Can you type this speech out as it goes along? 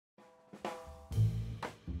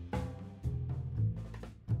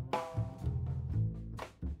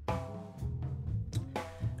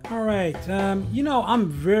All right, I'm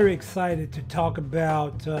very excited to talk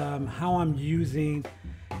about how I'm using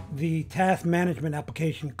the task management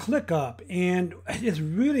application ClickUp, and it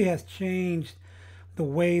really has changed the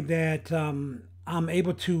way that I'm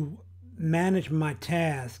able to manage my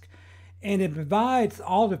task, and it provides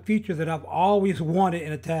all the features that I've always wanted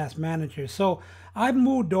in a task manager. So I've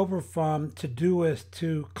moved over from Todoist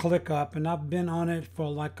to ClickUp, and I've been on it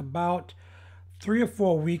for like about 3 or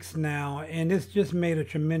 4 weeks now, and it's just made a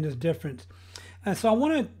tremendous difference. And so I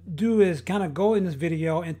want to do is kind of go in this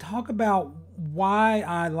video and talk about why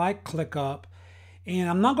I like ClickUp. And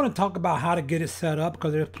I'm not going to talk about how to get it set up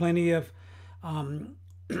because there's plenty of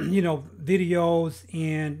videos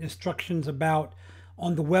and instructions about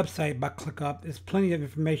on the website by ClickUp. There's plenty of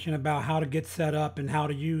information about how to get set up and how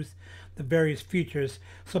to use the various features.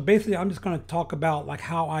 So basically I'm just going to talk about like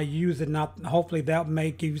how I use it. Not hopefully that may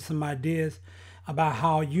give you some ideas about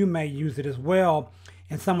how you may use it as well,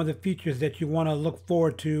 and some of the features that you want to look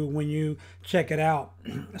forward to when you check it out.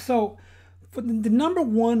 So for the number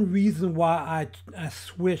one reason why I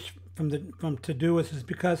switched from Todoist is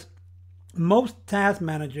because most task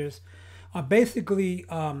managers are basically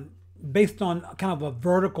based on kind of a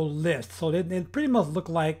vertical list. So they pretty much look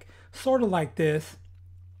like sort of like this.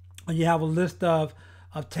 You have a list of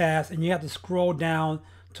tasks, and you have to scroll down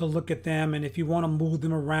to look at them. And if you want to move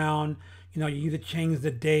them around, you either change the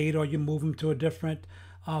date or you move them to a different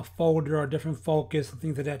folder or a different focus and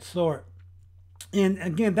things of that sort. And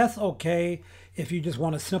again, that's okay if you just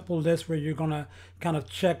want a simple list where you're going to kind of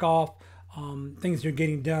check off things you're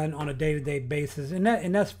getting done on a day-to-day basis,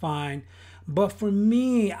 and that's fine. But for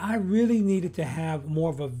me, I really needed to have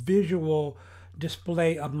more of a visual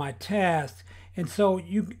display of my tasks. And so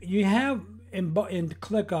you have in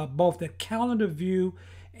ClickUp both the calendar view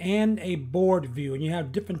and a board view, and you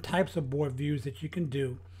have different types of board views that you can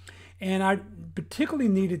do. And I particularly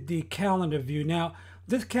needed the calendar view. Now,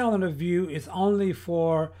 this calendar view is only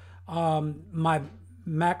for my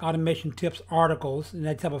MacAutomationTips articles, and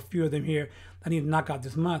I just have a few of them here I need to knock out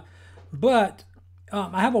this month. But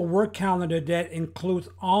I have a work calendar that includes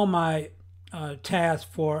all my tasks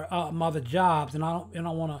for my other jobs, and I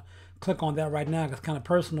don't want to click on that right now because it's kind of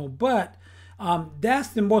personal. But that's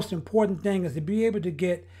the most important thing, is to be able to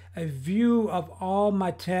get a view of all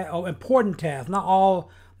my important tasks, not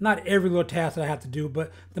every little task that I have to do,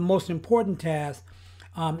 but the most important tasks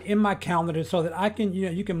in my calendar, so that I can,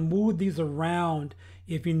 you can move these around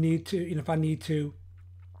if you need to, if I need to,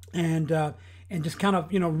 and just kind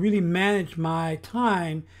of, really manage my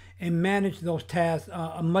time and manage those tasks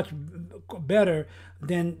much better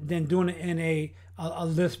than doing it in a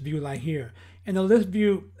list view like here. And the list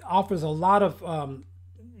view offers a lot of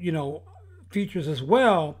features as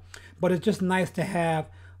well, but it's just nice to have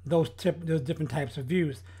those different types of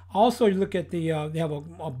views. Also, you look at they have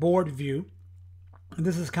a board view. And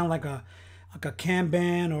this is kind of like a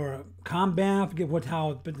Kanban or a Kanban. I forget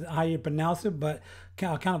how you pronounce it, but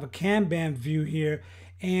kind of a Kanban view here.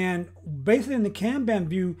 And basically in the Kanban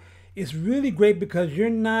view, it's really great because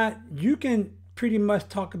you can pretty much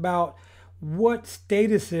talk about what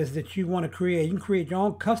statuses that you want to create. You can create your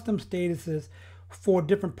own custom statuses for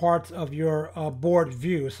different parts of your board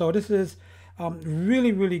view. So this is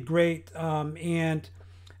really, really great. And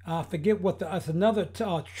I forget what it's another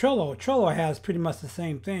Trello. Trello has pretty much the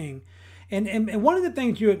same thing. And one of the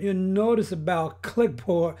things you'll notice about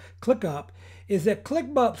ClickUp is that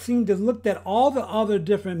ClickUp seemed to look at all the other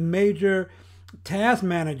different major task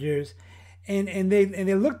managers, and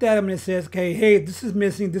they looked at them and it says, okay, hey, this is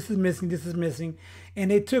missing, this is missing, this is missing, and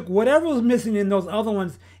they took whatever was missing in those other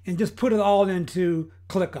ones and just put it all into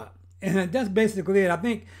ClickUp. And that's basically it. I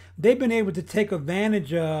think they've been able to take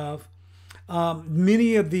advantage of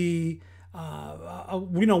many of the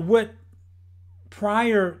what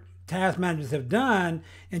prior task managers have done,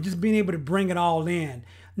 and just being able to bring it all in.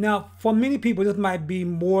 Now, for many people, this might be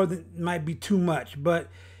too much, but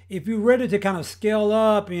if you're ready to kind of scale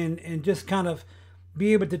up and just kind of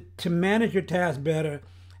be able to manage your tasks better,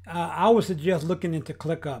 I would suggest looking into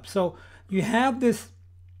ClickUp. So you have this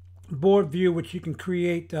board view, which you can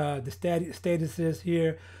create the statuses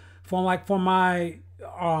here. For my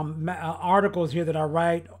articles here that I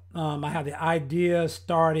write, I have the idea,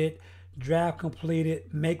 started, draft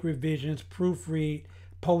completed, make revisions, proofread,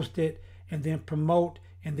 post it, and then promote,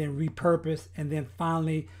 and then repurpose, and then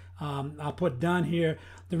finally I'll put done here.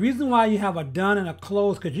 The reason why you have a done and a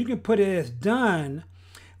close, because you can put it as done,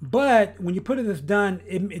 but when you put it as done,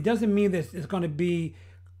 it doesn't mean that it's going to be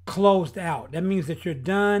closed out. That means that you're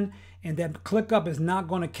done, and that ClickUp is not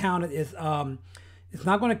going to count it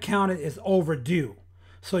as overdue.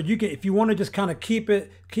 So you can, if you want to just kind of keep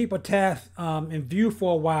a task in view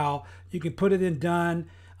for a while, you can put it in done,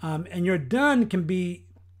 and your done can be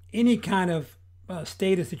any kind of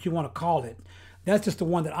status that you want to call it. That's just the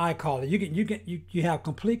one that I call it. You have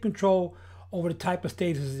complete control over the type of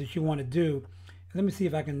statuses that you want to do. Let me see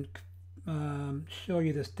if I can show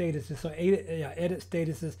you the statuses. So edit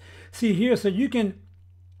statuses. See here, so you can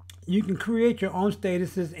create your own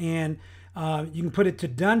statuses, and you can put it to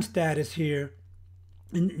done status here,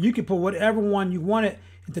 and you can put whatever one you want it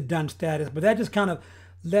into done status. But that just kind of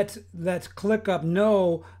lets ClickUp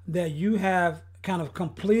know that you have kind of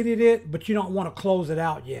completed it, but you don't want to close it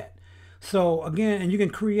out yet. So again, and you can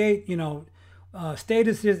create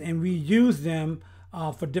statuses and reuse them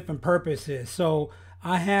for different purposes. So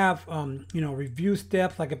I have review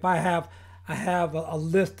steps. Like if I have a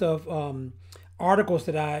list of articles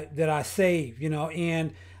that I save,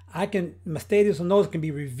 and my status on those can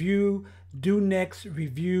be review, do next,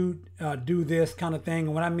 review, do this kind of thing.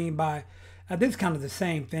 And what I mean by this is kind of the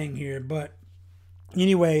same thing here, but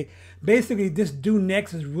anyway, basically this do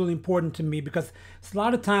next is really important to me, because a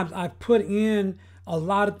lot of times I put in a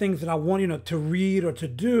lot of things that I want to read or to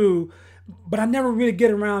do, but I never really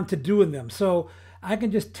get around to doing them. So I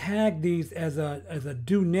can just tag these as a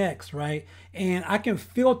do next, right? And I can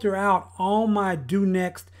filter out all my do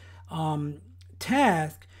next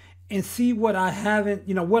tasks and see what I haven't,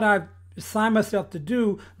 what I've assigned myself to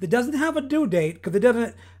do that doesn't have a due date, because it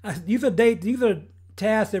doesn't. These are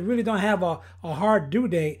tasks that really don't have a hard due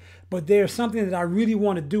date, but there's something that I really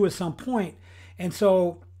want to do at some point, and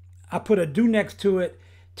so I put a do next to it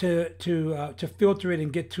to filter it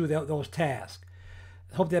and get to those tasks.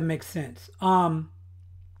 I hope that makes sense. And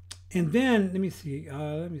then let me see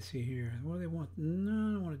here. What do they want? No,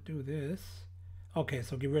 I don't want to do this. Okay,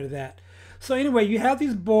 so get rid of that. So anyway, you have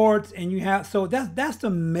these boards, and that's the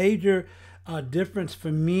major difference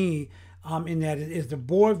for me in that is the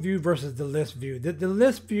board view versus the list view. The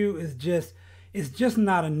list view is just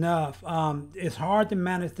not enough. It's hard to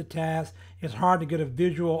manage the task. It's hard to get a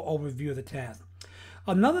visual overview of the task.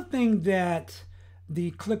 Another thing that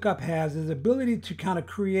the ClickUp has is the ability to kind of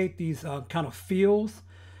create these kind of fields.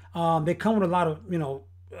 They come with a lot of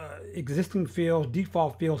existing fields,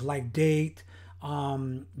 default fields like date,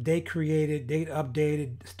 date created, date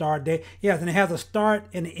updated, start date. Yes, and it has a start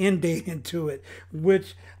and an end date into it,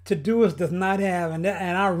 which Todoist does not have, and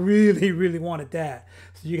I really, really wanted that.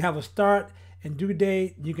 So you have a start and due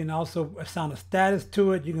date. You can also assign a status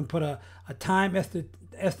to it. You can put a time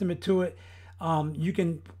estimate to it. You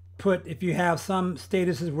can put, if you have some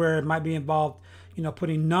statuses where it might be involved,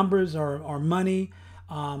 putting numbers or money.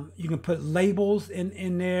 You can put labels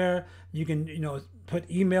in there. You can, put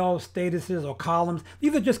email statuses or columns.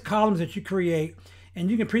 These are just columns that you create, and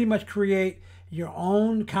you can pretty much create your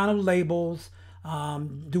own kind of labels.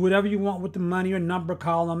 Do whatever you want with the money or number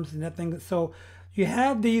columns and that thing. So you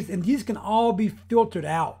have these, and these can all be filtered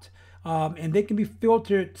out. And they can be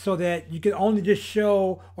filtered so that you can only just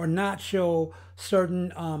show or not show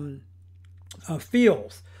certain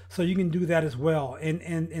fields. So you can do that as well. And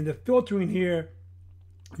the filtering here,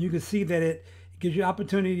 you can see that it gives you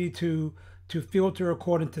opportunity to filter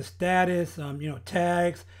according to status,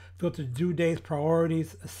 tags, filter due dates,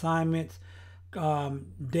 priorities, assignments,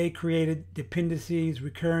 day created, dependencies,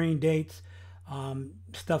 recurring dates,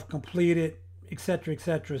 stuff completed, etc.,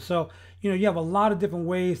 etc. So, you have a lot of different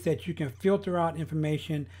ways that you can filter out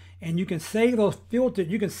information, and you can save those filters.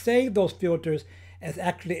 You can save those filters as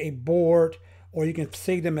actually a board, or you can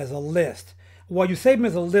save them as a list. Well, you save them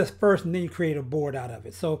as a list first, and then you create a board out of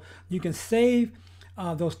it. So you can save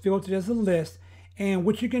those filters as a list, and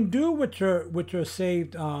what you can do with your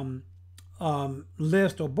saved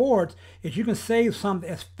list or boards is you can save some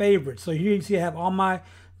as favorites. So here you see I have all my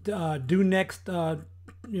do next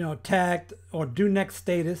tagged or do next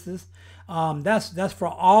statuses. That's for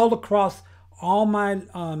all across all my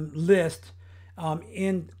list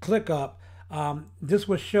in ClickUp. This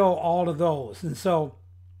will show all of those, and so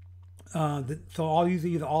all these,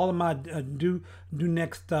 either all of my do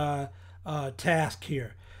next task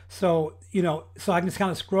here. So so I can just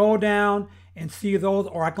kind of scroll down and see those,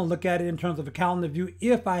 or I can look at it in terms of a calendar view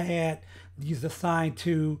if I had these assigned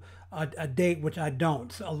to a date, which I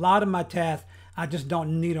don't. So a lot of my tasks, I just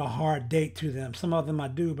don't need a hard date to them. Some of them I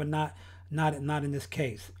do, but not in this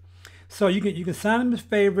case. So you can assign them as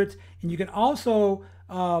favorites, and you can also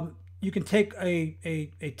you can take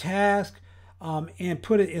a task and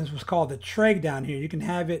put it in what's called the tray down here. You can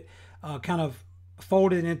have it kind of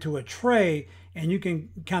folded into a tray, and you can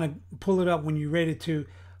kind of pull it up when you're ready to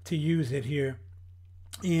use it here.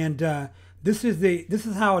 And this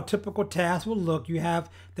is how a typical task will look. You have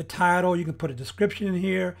the title, you can put a description in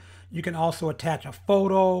here. You can also attach a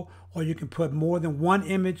photo, or you can put more than one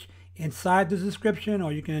image inside the description,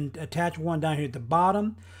 or you can attach one down here at the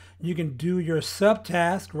bottom. You can do your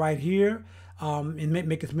subtask right here, and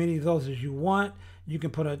make as many of those as you want. You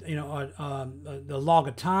can put the log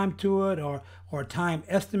of time to it, or a time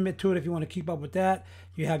estimate to it if you want to keep up with that.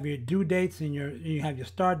 You have your due dates and you have your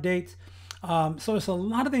start dates. So it's a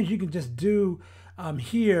lot of things you can just do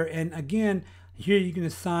here. And again, here you can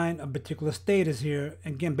assign a particular status here,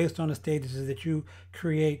 again based on the statuses that you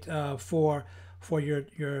create for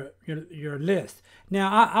your list.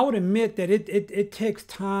 Now I would admit that it takes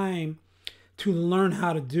time to learn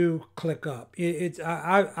how to do ClickUp.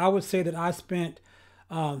 I would say that I spent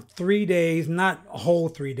 3 days, not a whole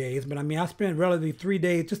 3 days, but I mean I spent relatively 3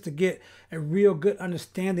 days just to get a real good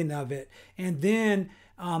understanding of it. And then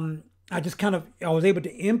I was able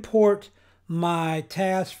to import my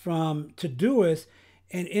task from Todoist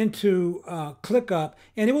and into ClickUp,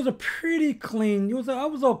 and it was a pretty clean. It was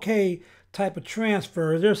okay type of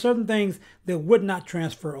transfer. There are certain things that would not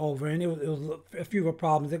transfer over, and it was a few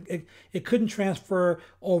problems. It couldn't transfer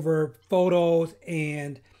over photos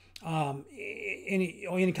and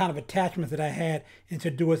any kind of attachments that I had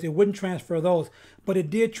into Todoist. It wouldn't transfer those, but it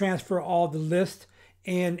did transfer all the lists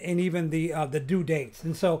and even the due dates.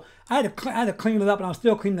 And so I had to clean it up, and I'm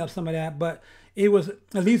still cleaning up some of that, but it was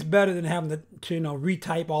at least better than having to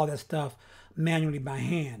retype all that stuff manually by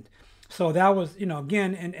hand. So that was,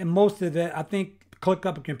 again, and most of that, I think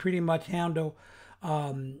ClickUp can pretty much handle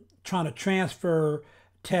trying to transfer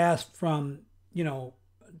tasks from,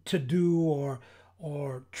 To Do or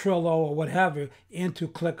Trello or whatever into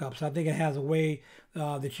ClickUp. So I think it has a way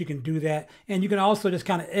that you can do that. And you can also just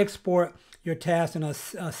kind of export your tasks in a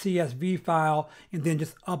CSV file and then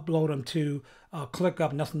just upload them to ClickUp.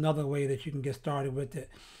 And that's another way that you can get started with it.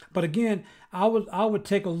 But again, I would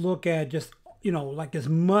take a look at just, like as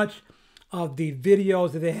much of the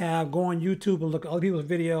videos that they have. Go on YouTube and look at other people's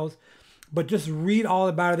videos, but just read all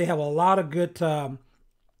about it. They have a lot of good,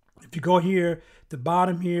 if you go here, the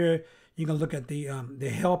bottom here, you can look at the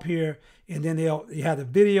help here, and then you have the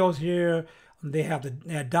videos here. They have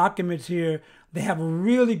the documents here. They have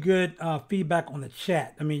really good feedback on the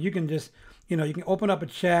chat. I mean, you can just, you can open up a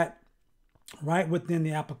chat right within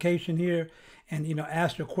the application here, and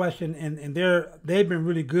ask your question, and they've been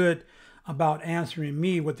really good about answering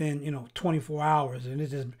me within 24 hours,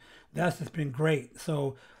 and that's just been great.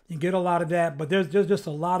 So you get a lot of that, but there's just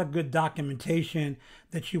a lot of good documentation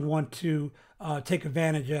that you want to take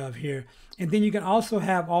advantage of here. And then you can also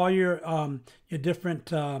have all your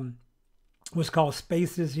different what's called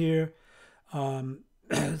spaces here,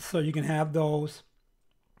 so you can have those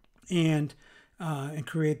and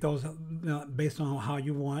create those based on how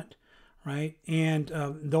you want, right? And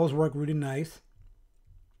those work really nice.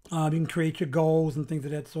 You can create your goals and things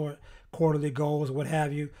of that sort, quarterly goals, what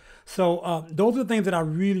have you. So those are the things that I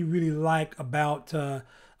really, really like about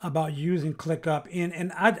using ClickUp.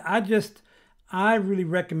 And I really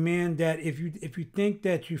recommend that if you think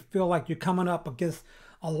that you feel like you're coming up against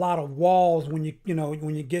a lot of walls when you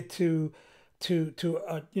get to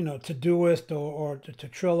Todoist or to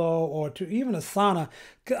Trello or to even Asana.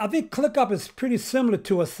 I think ClickUp is pretty similar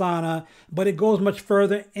to Asana, but it goes much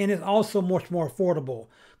further and it's also much more affordable.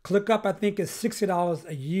 ClickUp, I think, is $60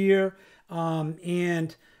 a year,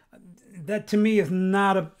 and that to me is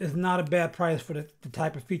not a bad price for the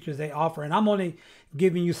type of features they offer. And I'm only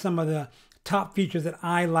giving you some of the top features that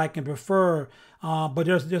I like and prefer, but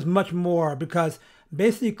there's much more, because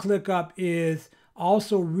basically ClickUp is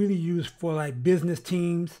also really used for like business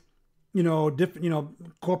teams, different,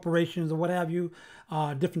 corporations or what have you,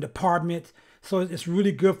 different departments. So it's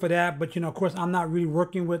really good for that. But, of course, I'm not really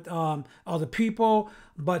working with other people.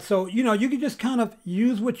 But so, you can just kind of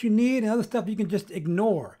use what you need, and other stuff you can just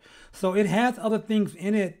ignore. So it has other things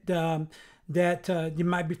in it that you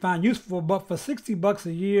might find useful. But for $60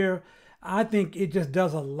 a year, I think it just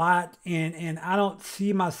does a lot. And I don't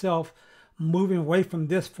see myself moving away from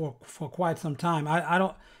this for quite some time. I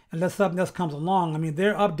don't, unless something else comes along. I mean,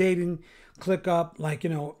 they're updating ClickUp like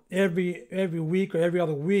every week or every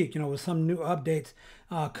other week, with some new updates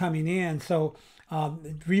coming in. So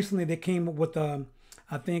recently they came up with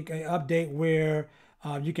I think an update where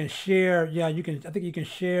you can share. I think you can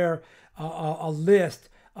share a list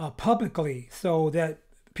publicly, so that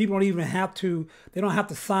people don't even have to. They don't have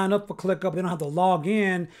to sign up for ClickUp. They don't have to log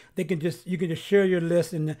in. You can just share your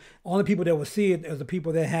list, and the only people that will see it is the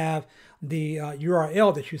people that have the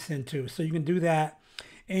URL that you send to. So you can do that.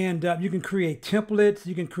 And you can create templates.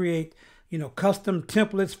 You can create, custom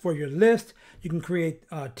templates for your list. You can create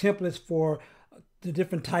templates for the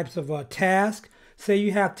different types of tasks. Say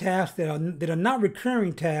you have tasks that are not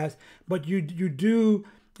recurring tasks, but you do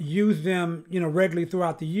use them regularly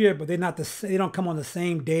throughout the year, but they don't come on the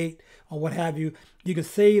same date or what have you. You can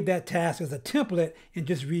save that task as a template and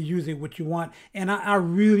just reuse it what you want. And I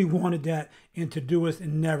really wanted that in Todoist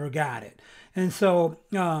and never got it. And so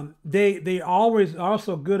they always are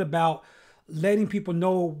also good about letting people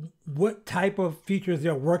know what type of features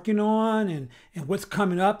they're working on and what's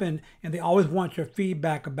coming up, and they always want your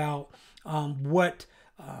feedback about what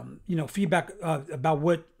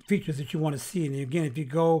features that you want to see. And again, if you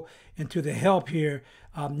go into the help here,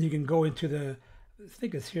 you can go into the, I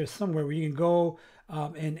think it's here somewhere where you can go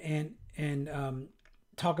and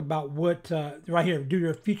talk about what right here, do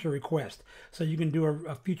your feature request. So you can do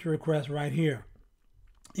a feature request right here.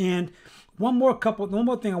 And one more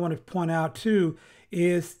thing I want to point out too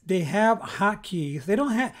is they have hotkeys. They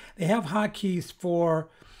have hotkeys for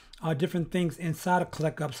different things inside of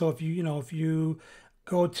ClickUp. So if you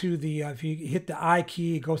go to the if you hit the I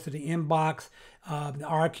key, it goes to the inbox. The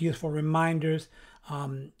R key is for reminders.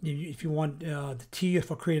 If you want, the T is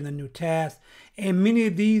for creating a new task. And many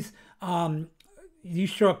of these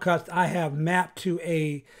shortcuts I have mapped to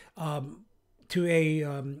a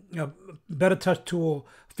Better Touch tool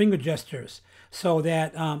finger gestures, so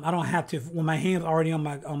that I don't have to, when my hand's already on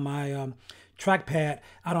my trackpad,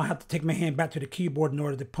 I don't have to take my hand back to the keyboard in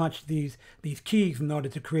order to punch these keys in order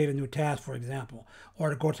to create a new task, for example,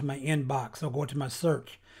 or to go to my inbox or go to my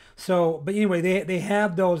search. So, but anyway, they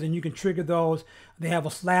have those, and you can trigger those. They have a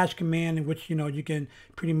slash command in which you can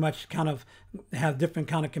pretty much kind of have different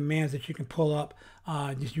kind of commands that you can pull up.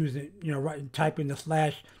 Just use it, type in the /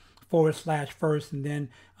 first, and then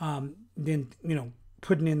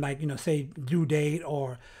putting in, like, say due date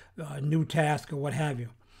or new task or what have you.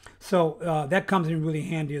 So that comes in really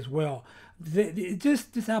handy as well.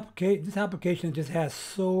 This application just has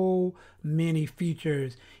so many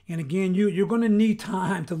features, and again, you're going to need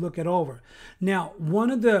time to look it over. Now, one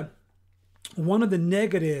of the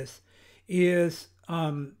negatives is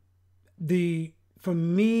for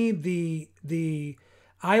me the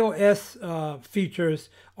iOS features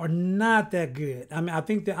are not that good. I mean, I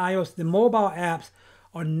think the mobile apps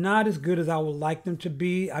are not as good as I would like them to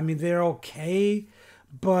be. I mean, they're okay,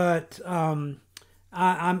 but I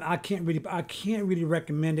can't really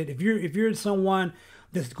recommend it. If you're someone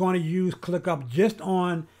that's going to use ClickUp just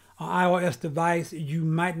on an iOS device, you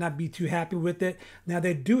might not be too happy with it. Now,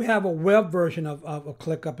 they do have a web version of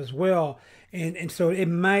ClickUp as well, and so you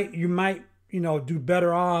might do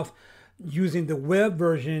better off using the web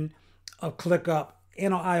version of ClickUp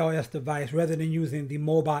in an iOS device rather than using the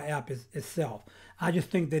mobile app itself. I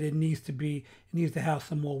just think that it needs to have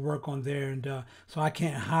some more work on there, and so I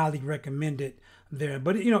can't highly recommend it there.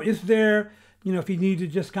 But it's there. If you need to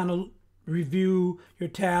just kind of review your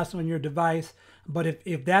tasks on your device. But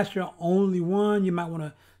if that's your only one, you might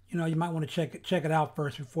want to check it out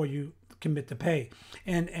first before you commit to pay.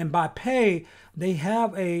 And by pay, they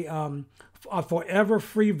have a forever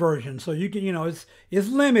free version, so you can it's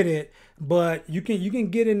limited, but you can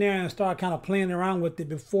get in there and start kind of playing around with it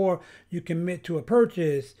before you commit to a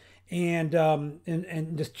purchase, and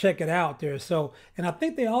just check it out there. So, and I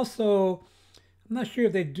think they also, I'm not sure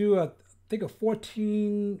if they do a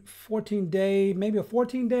 14 day, maybe a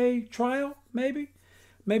 14-day trial, maybe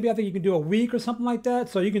I think you can do a week or something like that,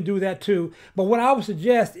 so you can do that too. But what I would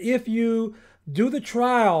suggest, if you do the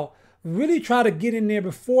trial, really try to get in there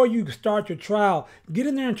before you start your trial. Get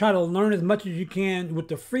in there and try to learn as much as you can with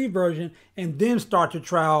the free version, and then start your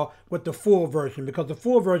trial with the full version, because the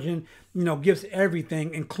full version, gives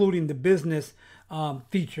everything, including the business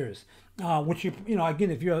features. Which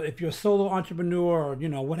again, if you're a solo entrepreneur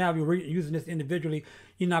or what have you, using this individually,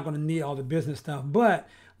 you're not going to need all the business stuff, but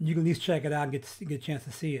you can at least check it out and get a chance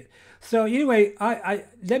to see it. So anyway, I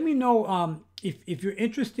let me know if you're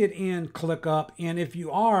interested in ClickUp, and if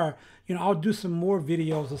you are, I'll do some more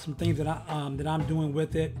videos of some things that I'm doing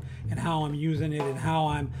with it, and how I'm using it, and how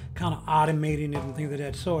I'm kind of automating it and things of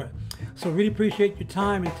that sort. So really appreciate your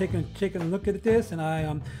time and taking a look at this, and I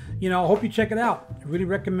hope you check it out. I really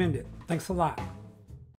recommend it. Thanks a lot.